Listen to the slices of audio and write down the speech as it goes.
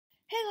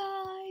Hey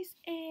guys,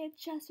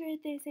 it's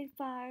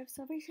Jasper365.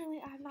 So recently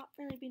I've not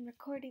really been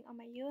recording on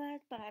my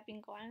US, but I've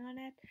been going on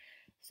it.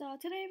 So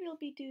today we'll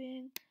be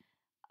in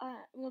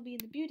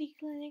the beauty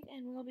clinic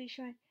and we'll be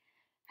showing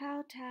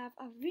how to have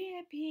a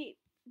VIP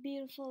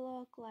beautiful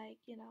look,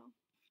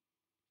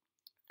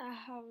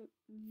 how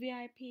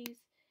VIPs,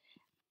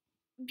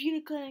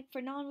 beauty clinic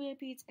for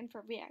non-VIPs and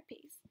for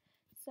VIPs.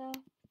 So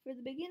for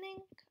the beginning,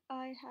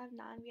 I have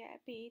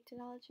non-VIP to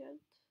tell the truth.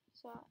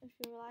 So if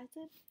you realize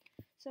it.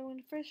 So I'm going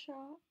to first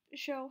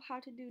show how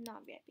to do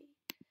non-VIP.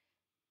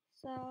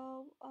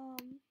 So,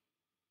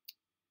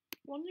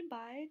 when you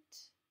buy it,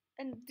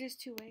 and there's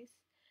two ways.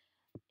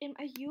 In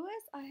my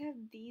US, I have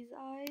these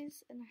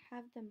eyes and I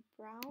have them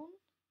brown.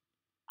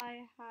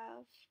 I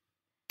have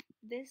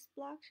this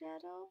black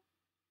shadow,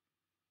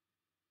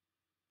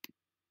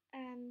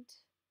 and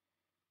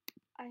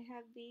I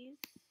have these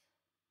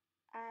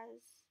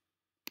as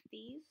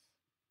these.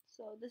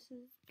 So this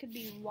could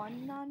be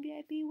one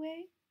non-VIP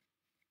way.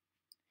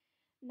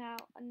 Now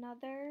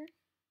another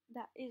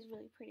that is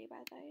really pretty, by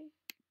the way.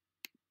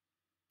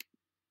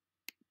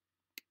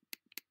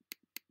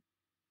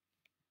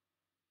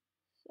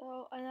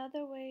 So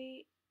another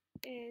way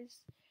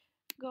is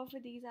go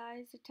for these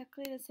eyes. They're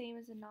technically the same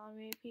as a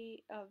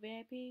non-VIP,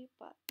 VIP,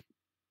 but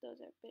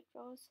those are bit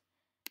rows.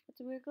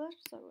 It's a weird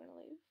glitch, so we're gonna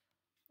leave.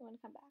 We're gonna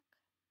come back.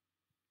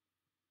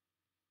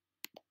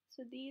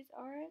 So these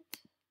are it,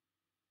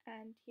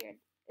 and here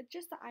it's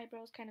just the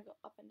eyebrows kind of go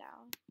up and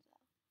down.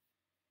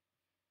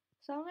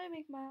 So I'm gonna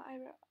make my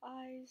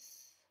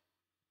eyes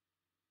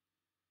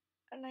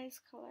a nice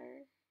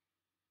color.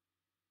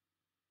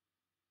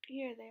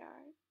 Here they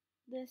are.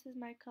 This is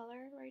my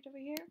color right over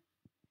here.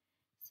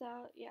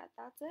 So yeah,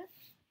 that's it.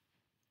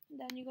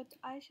 Then you go to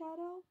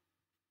eyeshadow.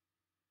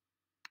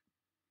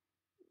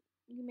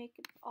 You make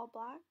it all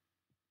black.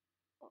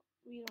 Oh,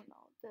 we don't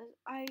know.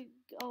 I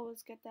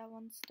always get that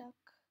one stuck.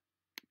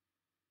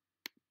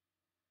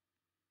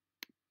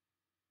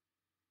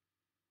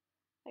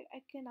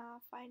 I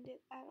cannot find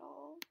it at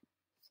all.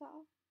 So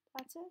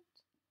that's it.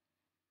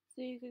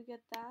 So you could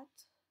get that.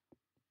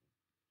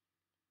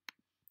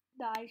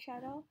 The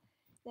eyeshadow.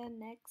 Then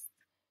next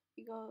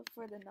you go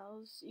for the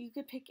nose. You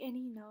could pick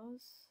any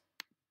nose.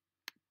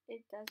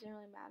 It doesn't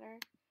really matter.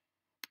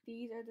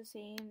 These are the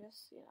same,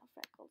 just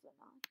freckles or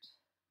not.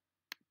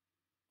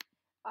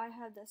 I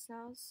have this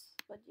nose,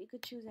 but you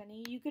could choose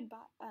any. You could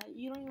buy.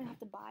 You don't even have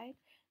to buy it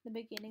in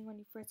the beginning when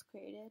you first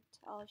create it.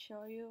 I'll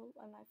show you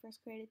when I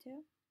first created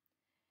too.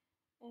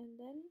 And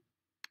then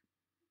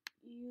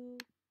you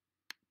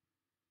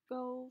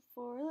go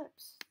for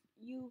lips.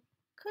 You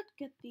could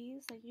get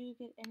these, like you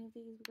could get any of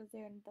these because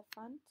they're in the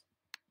front.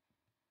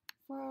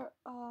 For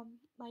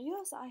my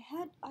US,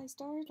 I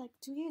started like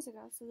 2 years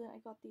ago, so then I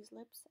got these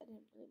lips. I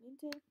didn't really mean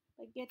to,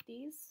 but get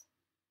these.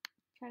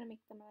 Try to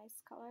make them a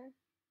nice color.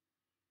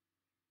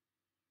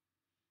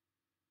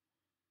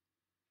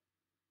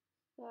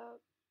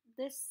 So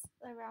this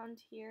around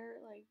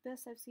here, like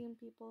this, I've seen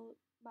people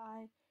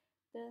buy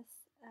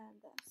this and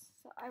this.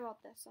 So I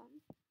bought this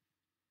one.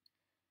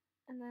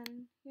 And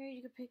then here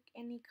you can pick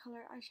any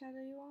color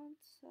eyeshadow you want.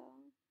 So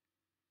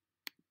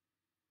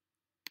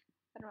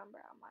I don't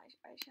remember on my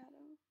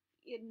eyeshadow.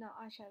 No,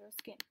 eyeshadow,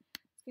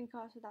 skin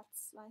color. So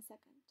that's my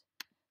second.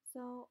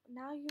 So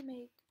now you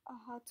make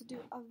how to do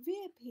a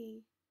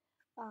VIP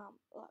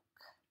look.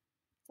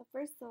 So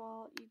first of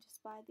all, you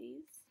just buy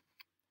these,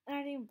 and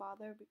I didn't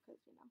bother because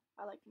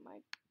I like my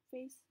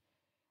face.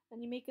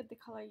 And you make it the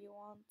color you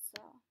want.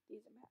 So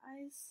these are my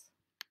eyes.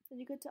 Then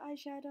you go to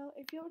eyeshadow.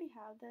 If you already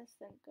have this,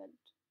 then good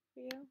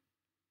for you.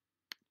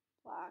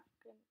 Black,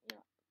 and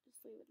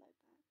just leave it like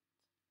that.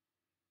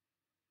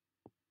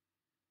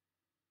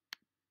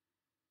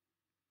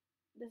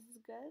 This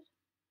is good.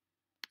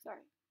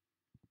 Sorry.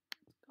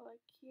 Let's go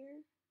like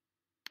here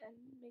and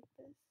make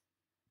this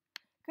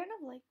kind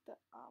of like the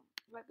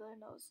regular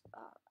nose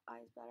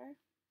eyes better.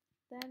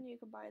 Then you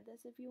can buy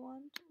this if you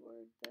want,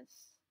 or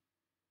this,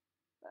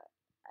 but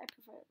I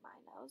prefer my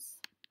nose.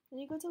 Then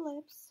you go to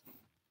lips,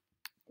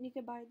 and you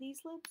can buy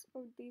these lips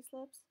or these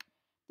lips.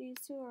 These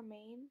two are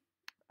main.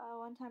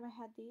 One time I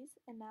had these,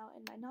 and now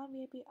in my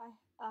non-VIP,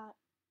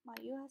 my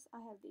US, I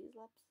have these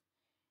lips,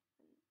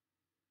 and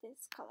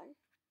this color,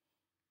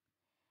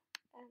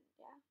 and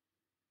yeah.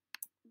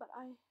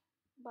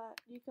 But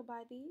you could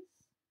buy these,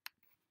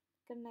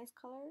 get a nice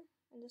color,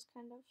 and just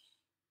kind of,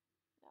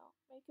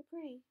 make it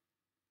pretty.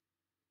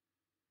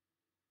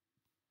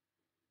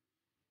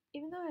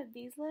 Even though I have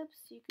these lips,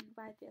 you could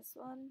buy this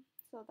one,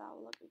 so that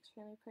will look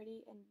extremely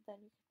pretty, and then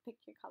you can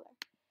pick your color.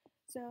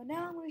 So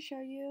now I'm going to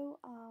show you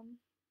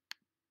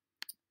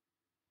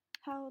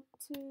how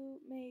to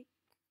make,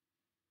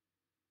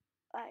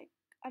 like,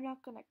 I'm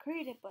not going to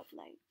create it, but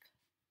like,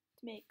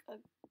 to make a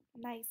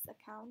nice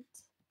account.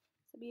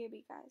 So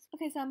BRB guys.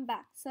 Okay, so I'm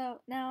back.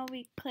 So now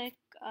we click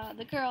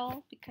the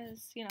girl,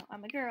 because,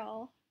 I'm a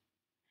girl.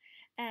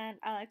 And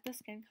I like the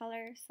skin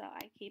color, so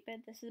I keep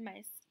it. This is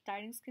my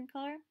starting skin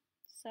color.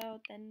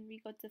 So then we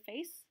go to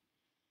face.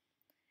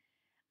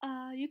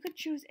 You could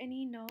choose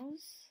any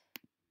nose.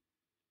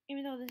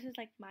 even though this is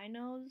like my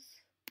nose,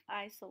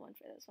 I still went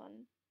for this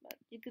one, but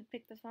you could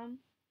pick this one.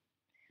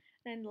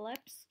 Then the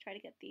lips, try to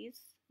get these,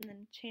 and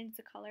then change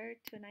the color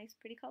to a nice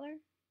pretty color.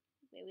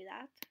 Maybe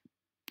that.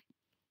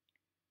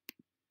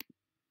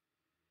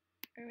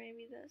 Or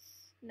maybe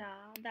this.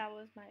 Nah, that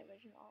was my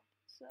original,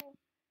 so.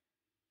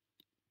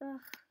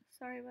 Ugh,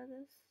 sorry about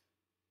this.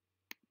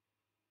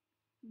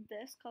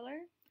 This color,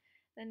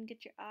 then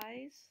get your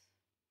eyes.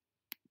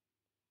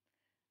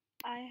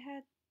 I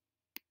had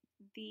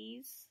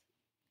these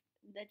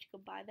that you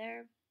could buy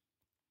there,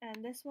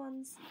 and this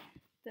one's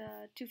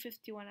the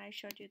 251 I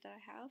showed you that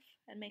I have,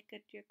 and make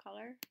it your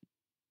color.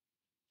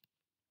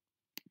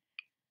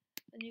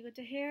 Then you go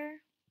to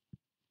hair,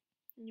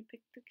 and you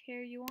pick the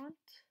hair you want.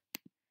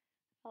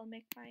 I'll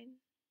make mine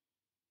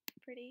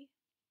pretty.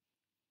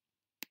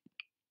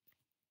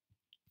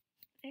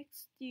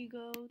 Next, you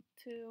go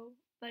to,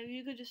 like,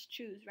 you could just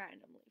choose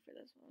randomly for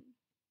this one.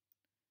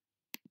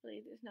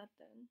 Really, there's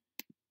nothing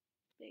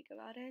big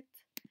about it.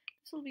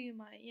 This will be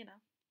my, you know,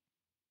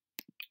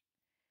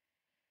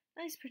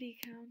 nice pretty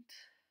account.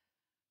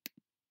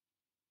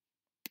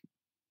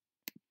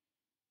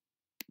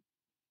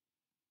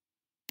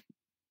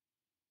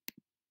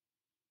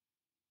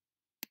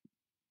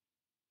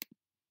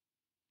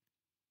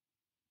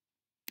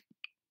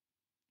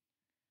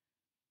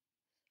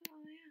 So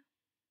yeah.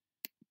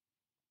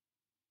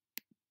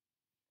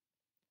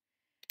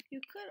 You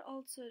could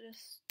also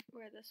just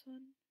wear this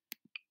one.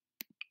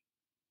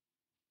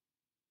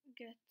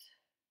 Get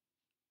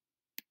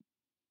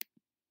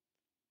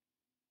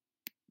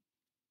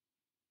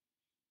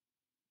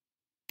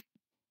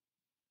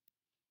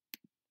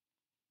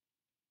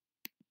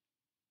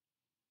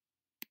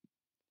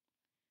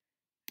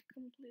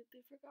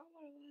completely forgot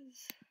what it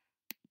was.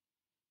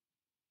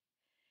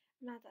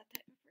 I'm not that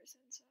type of person,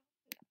 so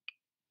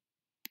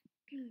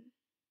no.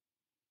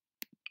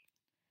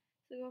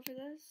 So go for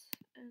this,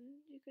 and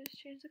you can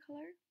just change the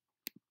color.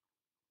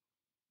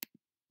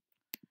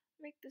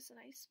 Make this a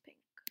nice pink.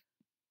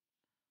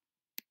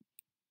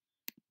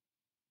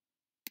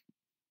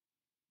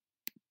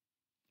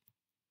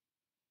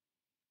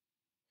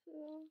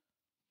 So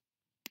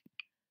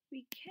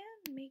we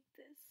can make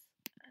this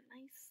a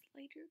nice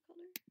lighter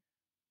color,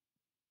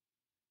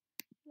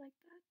 like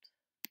that.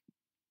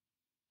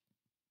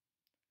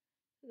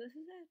 So this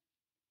is it.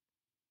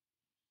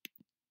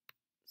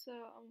 So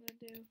I'm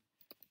gonna do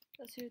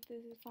the Suit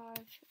 35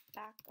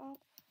 back up,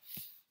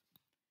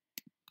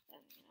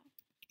 and you know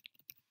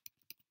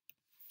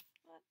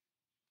what?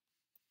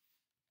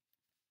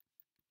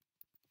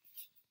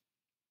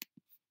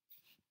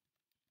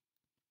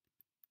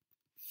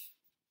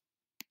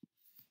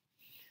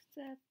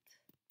 Set.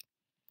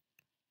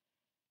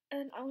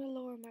 And I'm gonna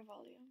lower my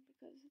volume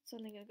because it's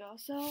only gonna go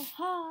so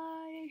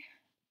high.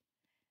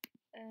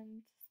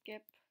 And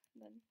skip,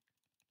 and then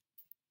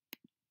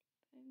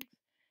things.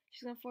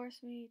 She's gonna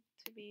force me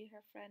to be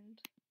her friend.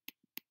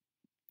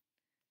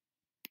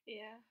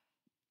 Yeah.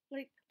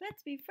 Like,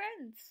 let's be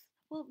friends.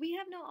 Well, we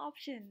have no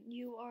option.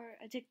 You are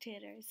a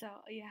dictator, so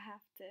you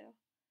have to.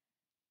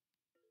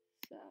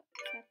 So,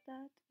 set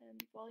that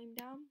and volume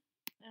down.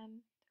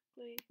 And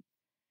quickly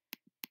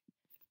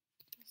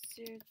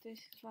Suit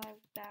 35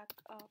 back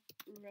up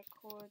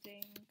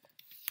recording.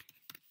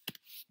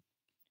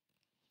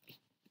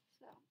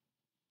 So,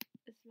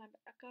 this is my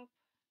backup.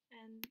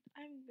 And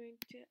I'm going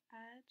to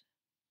add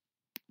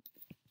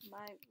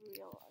my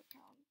real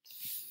account.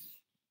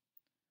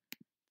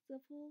 The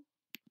full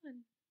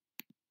one.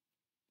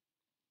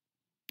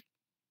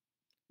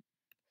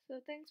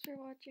 So thanks for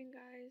watching,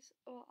 guys.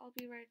 Oh, I'll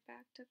be right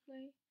back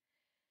quickly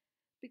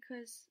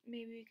because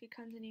maybe we could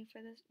continue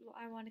for this. Well,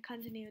 I want to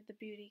continue with the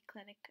beauty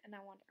clinic and I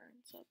want to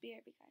earn. So be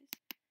right back, guys.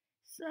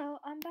 So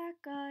I'm back,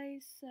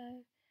 guys.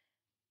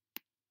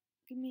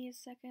 Give me a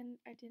second.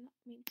 I did not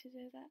mean to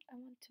do that. I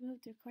want to move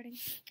the recording.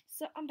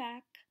 So I'm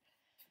back,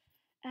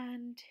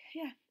 and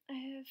yeah,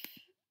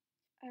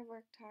 I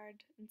worked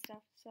hard and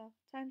stuff. So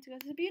time to go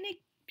to the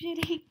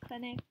beauty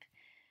clinic.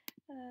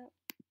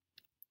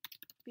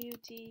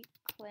 Beauty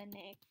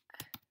clinic.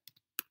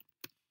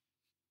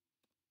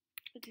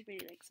 I just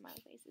really like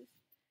smiley faces.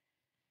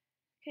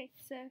 Okay,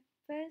 so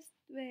first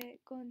we're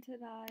going to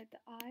buy the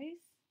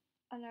eyes,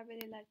 and I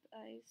really like the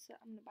eyes, so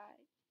I'm gonna buy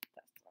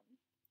this one.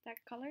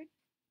 That colored,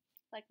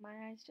 like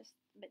my eyes, just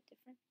a bit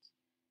different.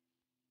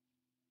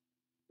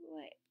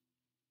 Wait,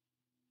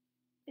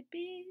 a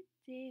bit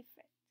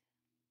different.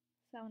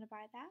 So I'm gonna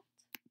buy that.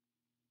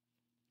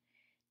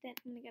 Then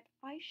I'm gonna get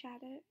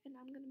eyeshadow, and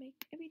I'm gonna make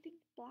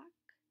everything black.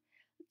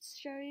 Let's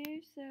show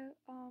you. So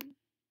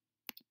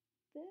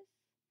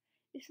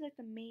this is like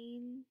the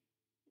main.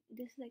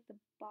 This is like the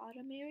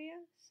bottom area,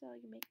 so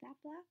you make that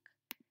black.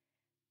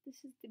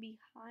 This is the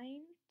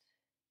behind.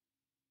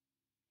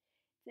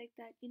 It's like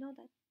that, you know,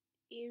 that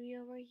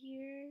area over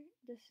here.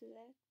 This is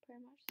it,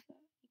 pretty much. So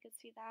you can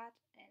see that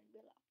and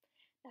below.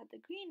 Now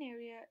the green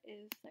area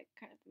is like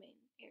kind of the main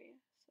area.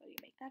 So you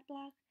make that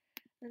black.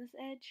 Then this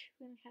edge,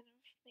 we're gonna kind of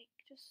make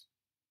just.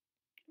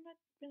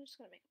 We're just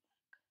gonna make it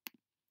black.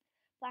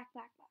 Black,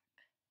 black, black.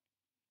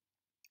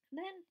 And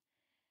then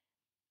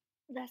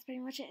that's pretty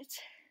much it.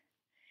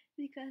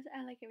 Because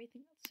I like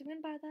everything else. So I'm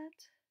gonna buy that,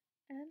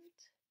 and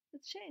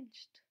it's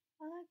changed.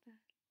 I like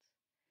that.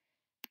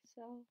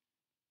 So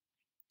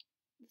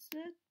this is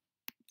it.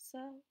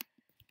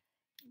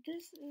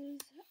 This is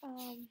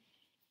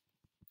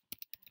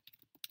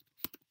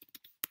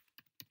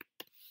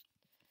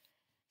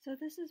so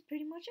this is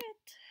pretty much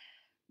it.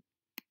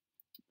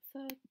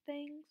 So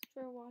thanks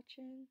for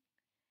watching.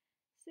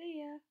 See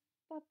ya.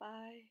 Bye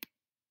bye.